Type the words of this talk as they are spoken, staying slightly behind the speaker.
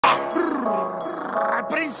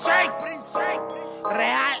Prince,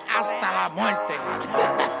 real hasta la muerte.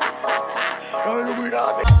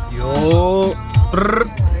 Yo.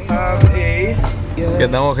 ¿Qué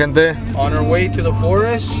andamos, gente? On our way to the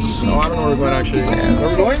forest. No, I don't know where we're going actually. Where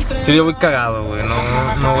we're going? Sí, yo voy cagado, güey.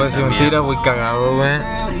 No voy a decir mentira, voy cagado, güey.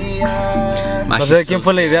 No sé de quién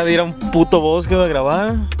fue la idea de ir a un puto bosque a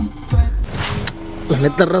grabar. La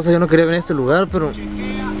neta, raza, yo no quería venir a este lugar, pero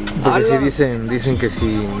porque sí dicen que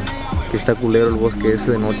sí, que está culero el bosque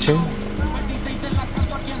ese de noche.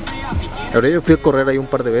 Ahora yo fui a correr ahí un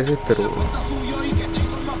par de veces, pero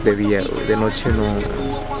de día, güey, de noche no.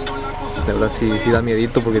 La verdad sí da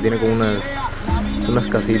miedito porque tiene como unas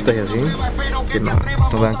casitas y así que no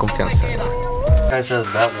dan confianza. Guy says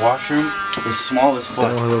that washroom is small as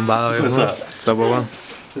fuck. What's up? What's up, baba?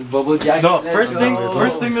 No, first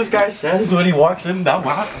thing this guy says when he walks in that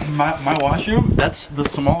my washroom, that's the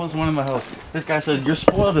smallest one in the house. This guy says, "You're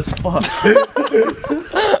spoiled as fuck."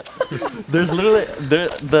 There's literally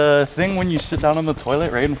the thing when you sit down on the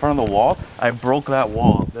toilet right in front of the wall. I broke that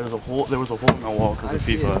wall. There was a hole in the wall because of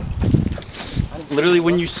FIFA. Literally,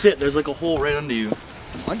 when you sit, there's like a hole right under you.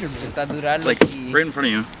 Like right in front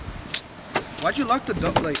of you. Why'd you lock the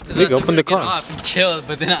door? Like, Nigga, open the car. Off and chill,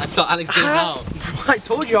 but then I saw Alex getting out. I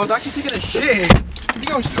told you I was actually taking a shit. You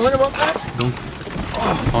think I was chilling about that? Don't.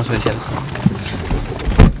 Vamos a ver si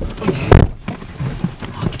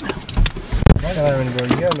Find an island, bro.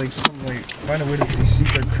 You gotta find a way to be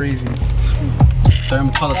secret crazy. Sorry,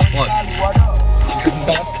 I'm tall as fuck.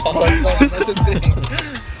 Not tall, that's the thing.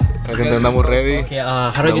 Aquí andamos ready. Okay,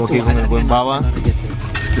 how do I get Estamos aquí con el buen Baba.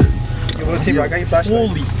 Yo, what's up, bro? I got your flashlight.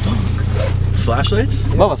 Holy fuck! Flashlights?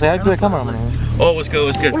 Baba, say hi to the camera, man. Oh, what's good?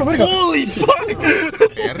 What's good? Holy fuck!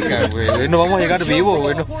 Verga, güey. No vamos a llegar vivo,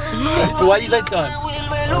 güey. Why these lights on?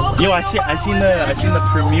 Yo, I seen the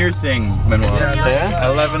premiere thing, Manuel.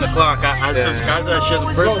 Yeah? 11 o'clock. I subscribed to that shit.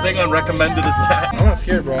 The first thing I recommended is that. I'm not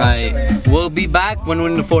scared, bro. We'll be back when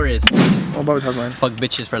we're in the forest. Oh, Bobby, talk, man. Fuck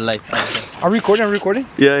bitches for life. Are we recording? Are we recording?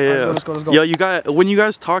 Yeah. Let's go. Yo, when you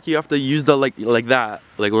guys talk, you have to use the like that,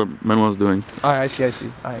 like what Manuel's doing. Alright, I see.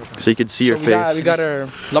 Alright. So you can see your face. We got our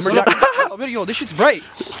lumberjack. Yo, this shit's bright.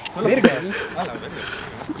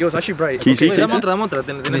 Yo, it's actually bright. Can you see?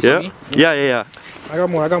 Yeah. Yeah. I got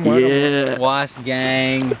more. Yeah. Wasp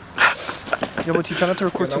gang. Yo, but you try not to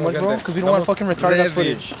record too much, bro, because we don't want fucking retarded ass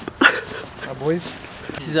footage. Boys.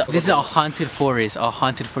 This is a haunted forest. A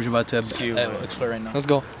haunted forest we're about to explore right now. Let's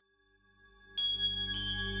go.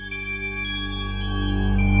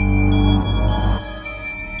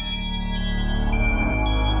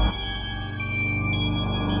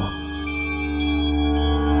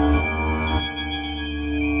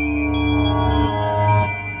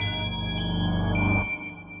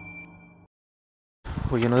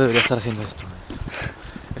 Pues yo no debería estar haciendo esto.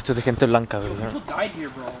 Esto es de gente blanca, ¿verdad? People died here,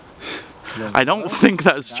 bro. I don't think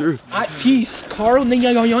that's true. At peace, Carl.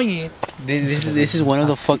 This is one of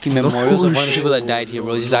the fucking memorials of one of the people that died here,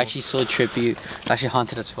 bro. This is actually so trippy. It's actually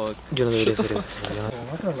haunted as fuck. Yo no debería hacer esto. I'm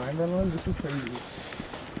not gonna lie, man. This is crazy.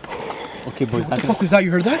 Okay, boys. What the fuck was that?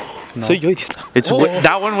 You heard that? No. Soy yo, idiota.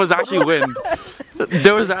 That one was actually wind.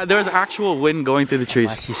 There was actual wind going through the I'm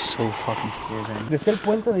trees. actually so fucking scared, man. Desde el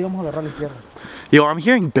puente debíamos agarrar la izquierda. Yo, I'm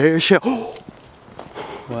hearing bear shit.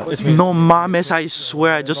 No mames, I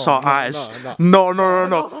swear I just saw eyes. No.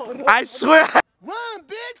 I swear. Run,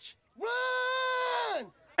 bitch! Run!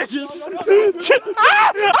 I just.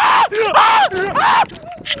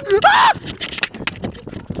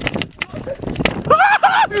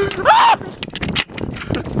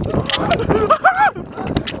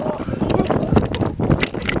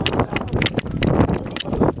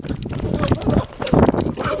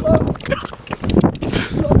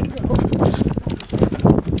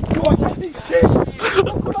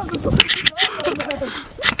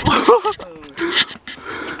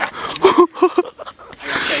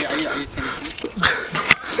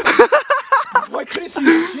 I couldn't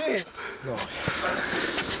see shit. No.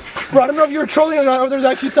 Bro, I don't know if you were trolling or not, or there's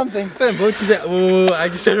actually something. I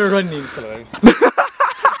just started running.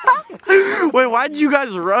 Wait, why'd you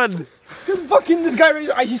guys run? Fucking this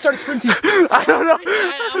guy, he started sprinting. I don't know.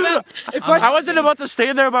 I wasn't about to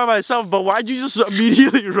stay there by myself, but why'd you just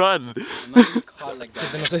immediately run? No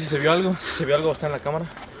sé si se vio algo. Si se vio algo, está en la cámara.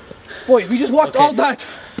 Boy, we just walked all that.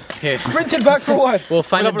 Here. Sprinted back for what? We'll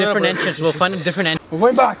find a different entrance. We'll find a different entrance. We're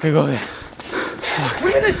going back. Here, go there.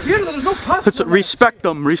 We're in this here, there's no path. Let's respect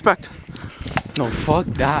them. Respect. No, fuck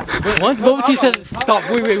that. Once Bobby said stop,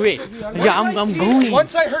 wait. Yeah, I'm going.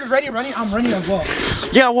 Once I heard Ready running, I'm running as well.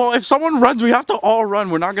 Yeah, well, if someone runs, we have to all run.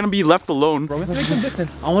 We're not gonna be left alone. Bro, we have to make some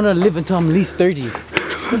distance. I wanna live until I'm at least 30.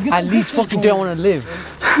 At least fucking 30, I wanna live.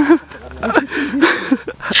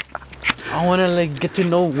 I wanna like get to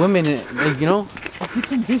know women, like you know.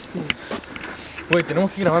 Wait,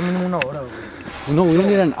 tenemos que grabar mínimo una hora, güey. No, we don't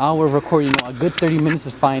need an hour of recording. You know, a good 30 minutes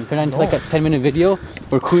is fine. Turn it into like a 10-minute video.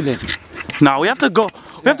 We're cooling. Nah, we have to go.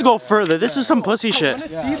 We have to go further. This is some pussy shit. I wanna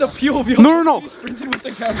see the POV. No. Sprinting with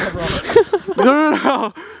the camera, bro.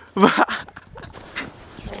 No.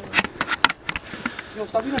 Yo,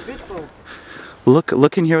 stop being a bitch, bro.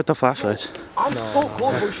 Look in here with the flashlights. I'm so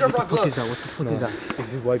cold, bro. You should have brought gloves. What the fuck is that?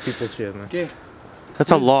 This is white people shit, man. Okay.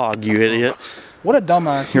 That's a log, you idiot. What a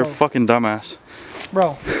dumbass. You're a bro. fucking dumbass.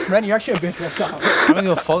 Bro, Randy, you're actually a bitch. What's up? I don't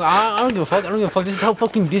give a fuck. I don't give a fuck. I don't give a fuck. This is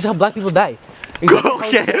how black people die.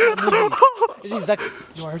 Okay. This is exactly.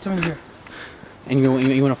 Yo, I heard something here. And you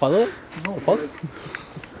wanna follow it? No, fuck.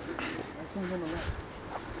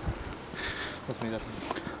 That's me, that's me.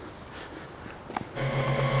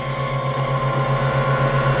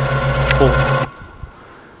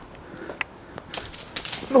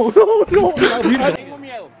 No. Tengo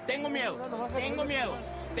miedo, tengo miedo, tengo miedo,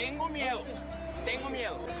 tengo miedo, tengo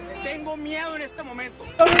miedo, tengo miedo en este momento.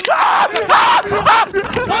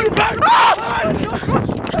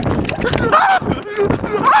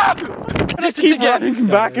 Just keep running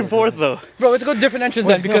back and forth though. Bro, let's go different entrance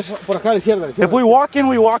then because. Por acá, izquierda. If we walk in,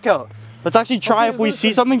 we walk out. Let's actually try. If we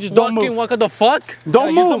see something, just don't move. Walk out the fuck?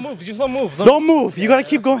 Don't move. Just don't move. Don't move. You gotta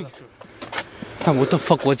keep going. Fam, what the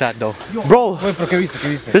fuck was that though? Bro, Wait, pero ¿qué viste? ¿Qué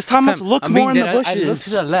viste? this time let's Fam, look I'm being more in the dead. I looked to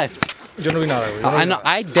bushes. the left. Yo no vi nada, güey. I know.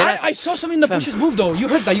 I saw something in the bushes move though. You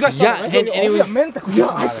heard that? You guys saw Yeah, it, right? and it was. Yeah,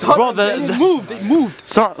 I saw Bro, that. the- It moved. It moved.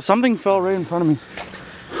 Something fell right in front of me.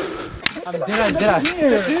 I'm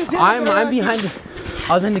behind.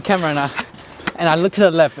 I was behind the camera and I looked to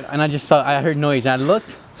the left and I just saw. I heard noise and I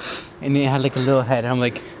looked and it had like a little head. And I'm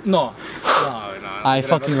like, No. I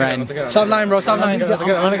fucking ran. Stop lying, bro. Stop lying.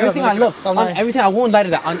 On everything I look, on everything I won't lie to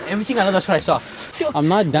that. On everything I look, that's what I saw. I'm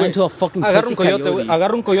not down to a fucking Agarra pussy un coyote, güey. coyote.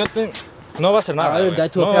 Agarra un coyote. No va a hacer I'd nada. rather güey. die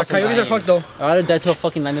to a No, fucking coyotes are lion. fucked though. I'd rather die to a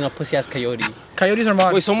fucking lion than a pussy ass coyote. Coyotes are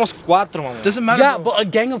mod. Güey, somos cuatro, mamá. Doesn't matter. Yeah, bro. but a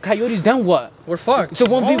gang of coyotes, then what? We're fucked. It's a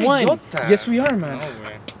 1v1. idiota. Yes, we are, man.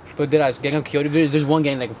 But there's gang of coyotes. There's one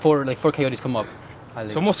gang like four coyotes come up.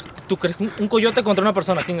 Somos, ¿tú crees un coyote contra una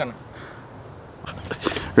persona? ¿Quién gana?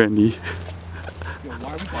 Randy.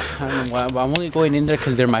 I don't know why, but I'm only going in there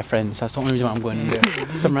because they're my friends. That's the only reason why I'm going in there.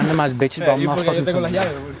 Some random ass bitches, but I'm not fucking tengo las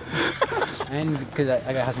coming. llaves, güey. And because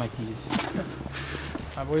I has my keys.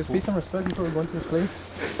 Boys, please some respect before we go into this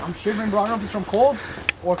place. I'm shivering, bro. I don't know if it's from cold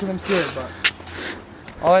or because I'm scared, but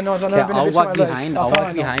all I know is I've never Yeah, been a I'll bitch walk in my behind. life. I'll That's all I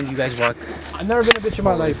walk know. behind. You guys walk. I've never been a bitch in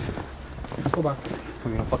my life. Let's go back.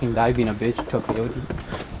 I'm gonna fucking die being a bitch to a coyote.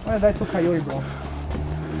 I'm gonna die to a coyote, bro.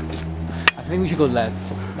 I think we should go left.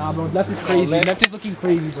 Nah, bro. Left is crazy. Left is looking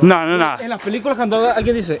crazy, bro. No. En las películas cuando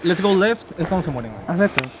alguien dice, let's go left, es cuando se mueren, güey.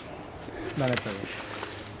 Neta. La neta, güey.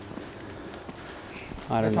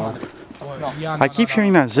 I don't know. No, yeah, I keep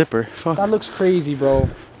hearing that zipper. Fuck. that looks crazy, bro.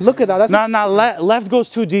 Look at that. That's No, left goes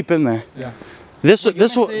too deep in there. Yeah. This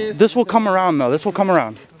will come around though. This will come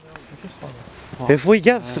around. If we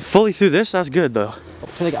get fully through this, that's good though. I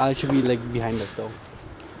feel like Alex should be like behind us though.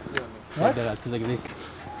 What? Like,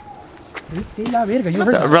 la verga. You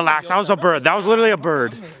heard Relax. That was a bird. That was literally a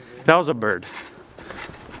bird. That was a bird.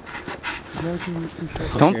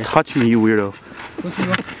 Don't touch me, you weirdo.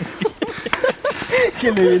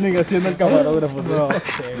 que le vienen haciendo el camarógrafo, bro.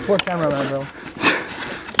 Poor cameraman, bro.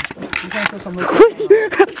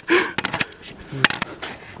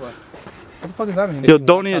 What the fuck is happening? Yo,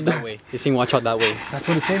 don't out even. that way. He's saying watch out that way. That's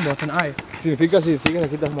what it's saying, bro. It's an eye. Significa si sigues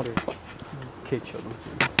aquí te vas a morir. Okay, chill.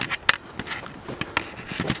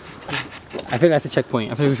 I think that's a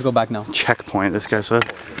checkpoint. I think we should go back now. Checkpoint. This guy said.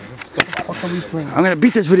 I'm gonna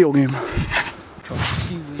beat this video game.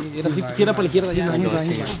 Si era para la izquierda, ya.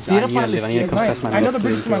 I confess my I know love the for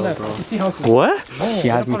bridge this to my girl, left. bro. You see how What? She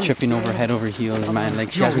has me tripping over head over heels, man.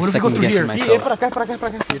 Like she has me What if we go second through guessing here? myself. Para acá, para acá,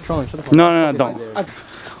 para acá. You're trolling. Shut the fuck No, don't.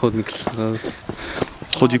 Hold me close.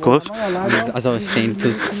 Hold you close. As I was saying to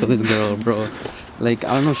this girl, bro, like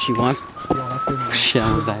I don't know if she wants. Shit,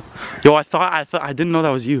 I was that. Yo, I didn't know that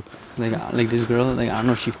was you. Like this girl, like I don't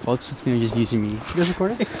know if she fucks with me or just using me. You guys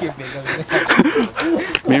recording?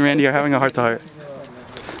 Me and Randy are having a heart to heart.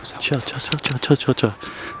 Chill. Chill.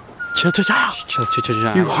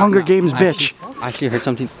 You Hunger Games bitch. I actually heard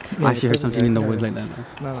something. I actually heard something in the woods like that.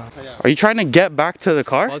 Are you trying to get back to the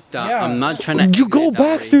car? Fuck that. Yeah. I'm not trying to. You go get that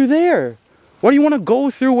back way. through there. Why do you want to go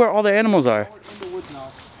through where all the animals are?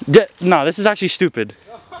 No, this is actually stupid.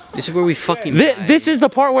 This is where we fucking. This is the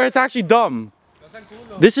part where it's actually dumb.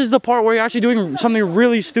 This is the part where you're actually doing something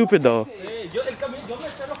really stupid though.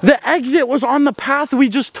 The exit was on the path we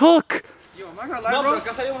just took. not gonna lie, bro.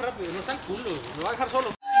 acá salimos rápido, no sean culos, me va a dejar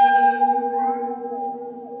solo.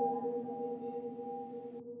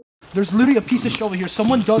 There's literally a piece of shovel here.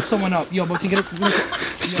 Someone dug someone up. Yo, bro, can you get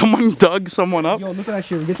it? Someone dug someone up? Yo, look at that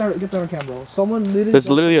shit. Get that on camera, bro. Someone literally. There's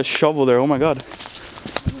literally a shovel there. Oh my god.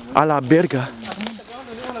 A la verga.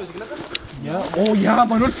 Yeah. Oh yeah,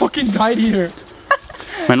 Manuel fucking died here.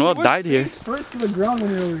 Manuel died here. First to the ground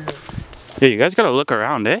when you were over here. Yeah, you guys gotta look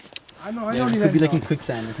around, eh? I know. I It don't could be need like in that.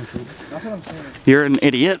 quicksand or something. That's what I'm saying. You're an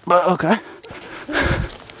idiot, but okay.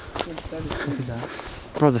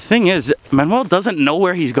 Bro, the thing is, Manuel doesn't know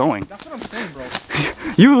where he's going. That's what I'm saying, bro.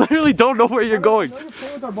 You literally don't know where you're going. I know you're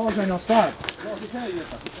playing with our balls right now. Stop.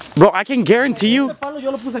 Bro, I can guarantee you. Palo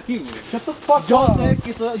yo lo puse aquí, güey. Shut the fuck Yo up. sé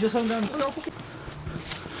que yo soy un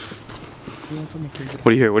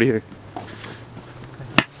What do you hear? What do you hear?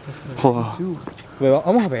 Oh. Güey,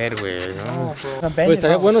 vamos a ver, güey. Oh, bro. Güey,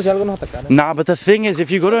 estaría bueno si algo nos atacara. Nah, but the thing is,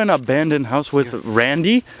 if you go to an abandoned house with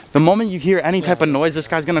Randy, the moment you hear any type of noise, this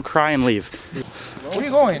guy's gonna cry and leave. Where are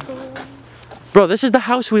you going? Bro, this is the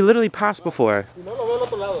house we literally passed before.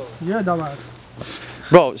 You're a dumbass.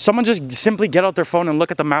 Bro, someone just simply get out their phone and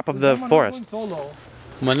look at the map of the forest.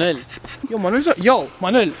 Manuel, Yo,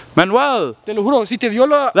 Manuel. Manuel, Te lo juro, si te vio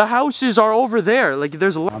la. the houses are over there. Like,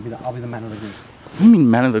 there's a lot. I'll be the man of the group. What do you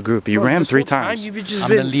mean, man of the group? You ran This 3 whole time times. You've just I'm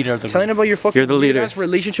been the leader of the telling group. about your fucking You're the leader. weird-ass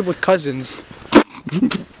relationship with cousins.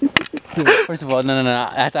 First of all, no,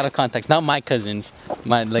 that's out of context. Not my cousins.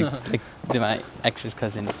 My my ex's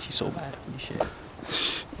cousin. She's so bad. Holy shit.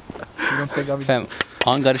 You don't think I'll be. Fam,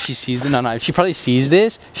 on God, if she sees this, no, if she probably sees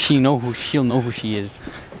this, she'll know who she is.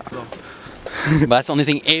 But that's the only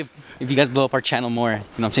thing. If you guys blow up our channel more, you know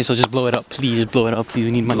what I'm saying? So just blow it up, please. Just blow it up, please.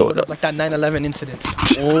 We need money. Blow it up like that 9/11 incident.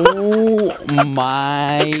 Oh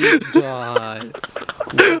my God!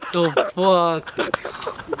 What the fuck?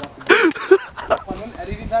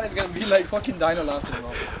 Editing that is gonna be like fucking Dino laughing,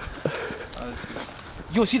 bro.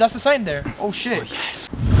 Yo, see, that's the sign there. Oh shit.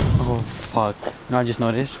 Oh fuck! No, I just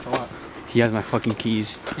noticed. What? He has my fucking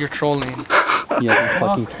keys. You're trolling. He has my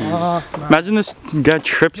fucking keys. Imagine this guy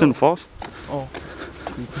trips and falls.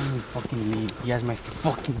 He can't even fucking leave. He has my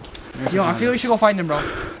fucking keys. Yo, I feel we should go find him, bro.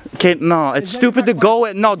 Okay, no, it's stupid to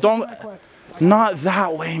go. No, don't. Not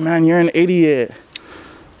that way, man. You're an idiot.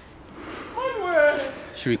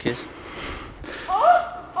 Should we kiss?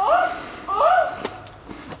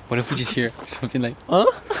 What if we just hear something like, huh?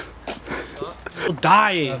 I'll die.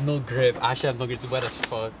 I have no grip. I actually have no grip. It's wet as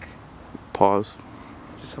fuck. Pause.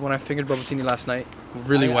 Just when I fingered Babatini last night,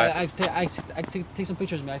 really wet. I take some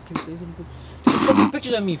pictures, man. Take some fucking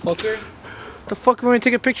pictures of me, fucker. The fuck am I gonna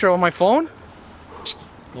take a picture on my phone?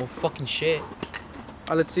 No fucking shit.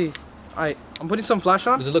 Let's see. Alright, I'm putting some flash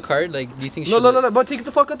on. Does it look hard? Like, do you think? No, but take it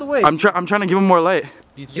the fuck out the way. I'm trying to give him more light.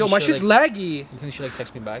 Do you think Yo, my she'll, shit's like, laggy. Do you think she'll like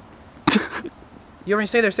text me back? Yo, Rain,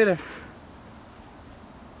 stay there.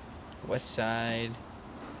 West Side.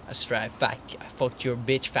 That's right. I fucked your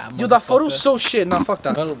bitch, fat Yo, that motherfucker. photo's so shit. Nah, fuck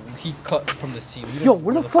that. No, he cut from the scene. We don't Yo, know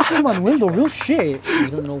where the fuck is my window? Real shit.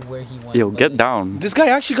 We don't know where he went. Yo, but, get like, down. This guy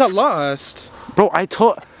actually got lost. Bro, I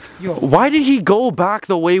told. Yo. Why did he go back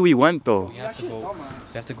the way we went, though? We have to go.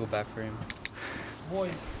 We have to go back for him. Boy.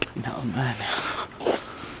 No, man.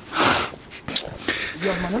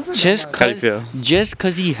 Yo, my number's Just not How do you feel?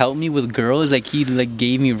 cause he helped me with girls, like he like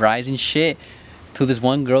gave me rides and shit. To this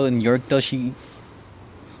one girl in Yorkdale, she.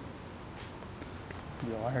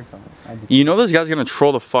 Yo, I heard something. You know this guy's gonna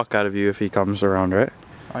troll the fuck out of you if he comes around, right?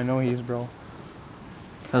 I know he is, bro.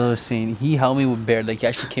 As I was saying, he helped me with Bear. Like he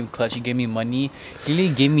actually came clutch. He gave me money. He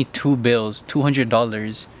literally gave me 2 bills,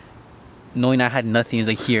 $200, knowing I had nothing. He's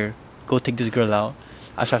like, here, go take this girl out.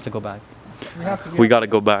 I just have to go back. We gotta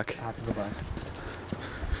go back. I have to go back.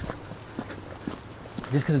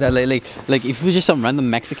 Just cause of that, like if it was just some random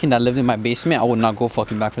Mexican that lived in my basement, I would not go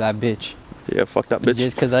fucking back for that bitch. Yeah, fuck that bitch.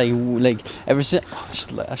 Just cause ever since,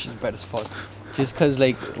 that's just bad as fuck. Just cause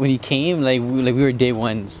like when he came, we were day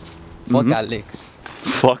ones. Fuck Alex.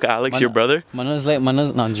 Fuck Alex, your brother? Mano's no,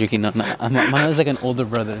 I'm joking. No. Mano's like an older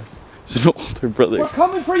brother. He's an older brother. We're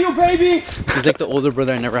coming for you, baby! He's like the older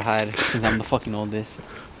brother I never had since I'm the fucking oldest.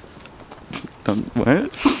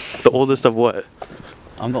 What? The oldest of what?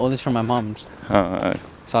 I'm the oldest from my mom's. So I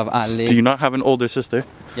have Alex. Do you not have an older sister?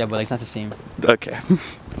 Yeah, but like it's not the same. Okay.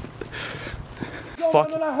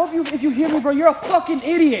 Fuck. Yo, I hope if you hear me, bro, you're a fucking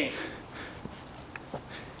idiot!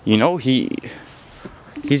 You know,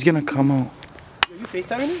 he's gonna come out. Yo, you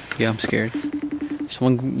FaceTiming me? Yeah, I'm scared.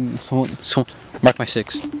 Someone, mark my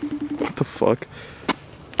 6. What the fuck?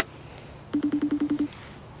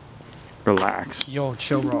 Relax. Yo,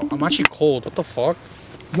 chill, bro. I'm actually cold. What the fuck?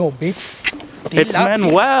 Yo, bitch. It's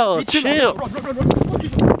Manuel. Chill.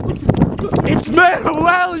 It's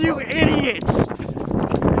Manuel, you idiots!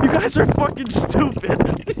 You guys are fucking stupid.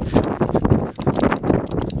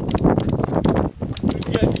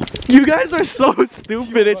 You guys are so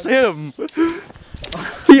stupid, it's him.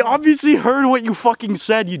 He obviously heard what you fucking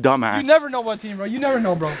said, you dumbass. You never know what team, bro. You never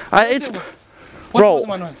know, bro. It's... Bro. What's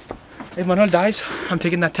Manuel? If Manuel dies, I'm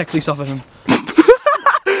taking that tech fleece off of him.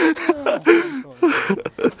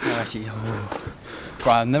 Oh, actually,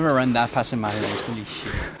 bro, I've never run that fast in my life. Holy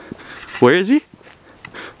shit. Where is he?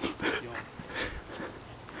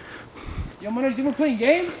 Yo, Manuel, you been playing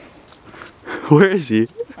games? Where is he?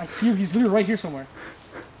 I hear he's literally right here somewhere.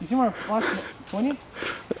 You see my flash 20? Look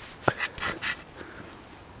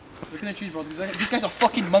at the trees, bro. This guy's a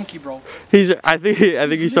fucking monkey, bro. I think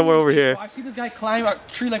he's somewhere over here. I see this guy climb a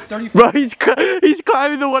tree like 30 feet. Bro, he's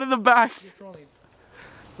climbing the one in the back.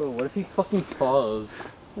 Bro, what if he fucking falls?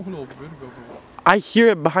 I hear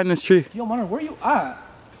it behind this tree. Yo, Manuel, where you at?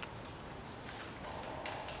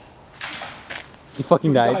 He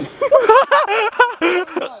fucking died.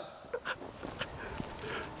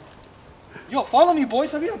 Yo, follow me, boys.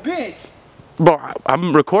 Stop being a bitch. Bro,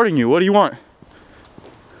 I'm recording you. What do you want?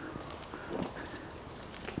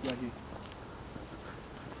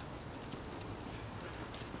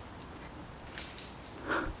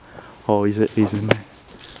 Oh, he's in there.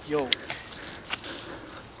 Yo.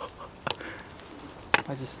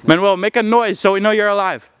 Manuel, make a noise so we know you're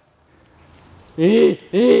alive.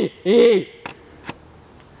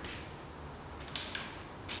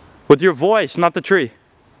 With your voice, not the tree.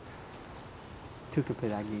 Two could play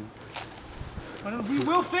that game. Manuel, we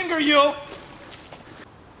will finger you.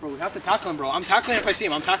 Bro, we have to tackle him, bro. I'm tackling him if I see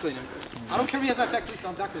him. I'm tackling him. I don't care if he has that tech fleece.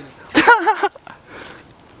 I'm tackling him.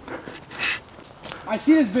 I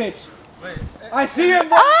see this bitch. I see him,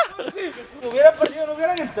 bro.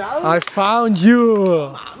 I found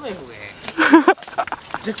you.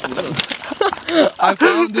 I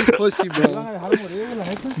found this pussy, bro.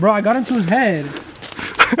 Bro, I got into his head.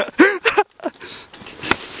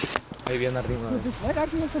 Ahí viene arriba. Dude, this light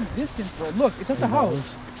actually has some distance, bro. Look, it's at the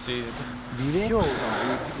house. Sí. Yo,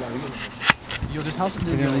 this house is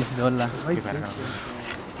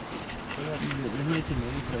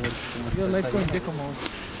Yo, lights going dick mode.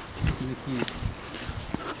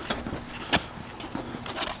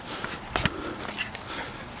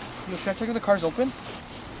 Yo, can I check if the car's open?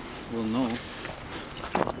 Well, no.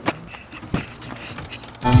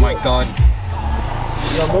 Oh my god.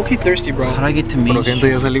 Yo, I'm low-key thirsty, bro. How do I get to Main Pero gente,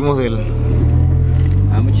 ya salimos del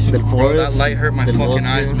Street? forest. hurt my del bosque.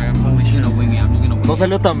 man. I'm just gonna wing it. I'm just gonna wing No it.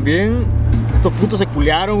 salió tan bien. Estos putos se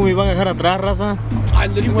culearon, me iban a dejar atrás, raza. I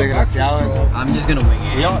literally went back, Desgraciado. I'm just gonna wing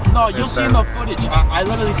it. No, you'll see in the footage. I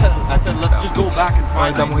literally said, let's just go back and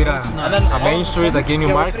find Ahorita vamos a ir a Main Street, aquí en New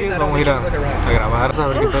Market. Vamos a ir a grabar, a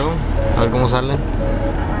ver qué pedo. A ver cómo sale.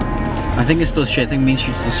 I think it's still straight. I think Main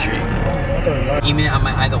Street's still straight. Aiming it at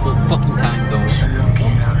my eye the whole fucking time, though.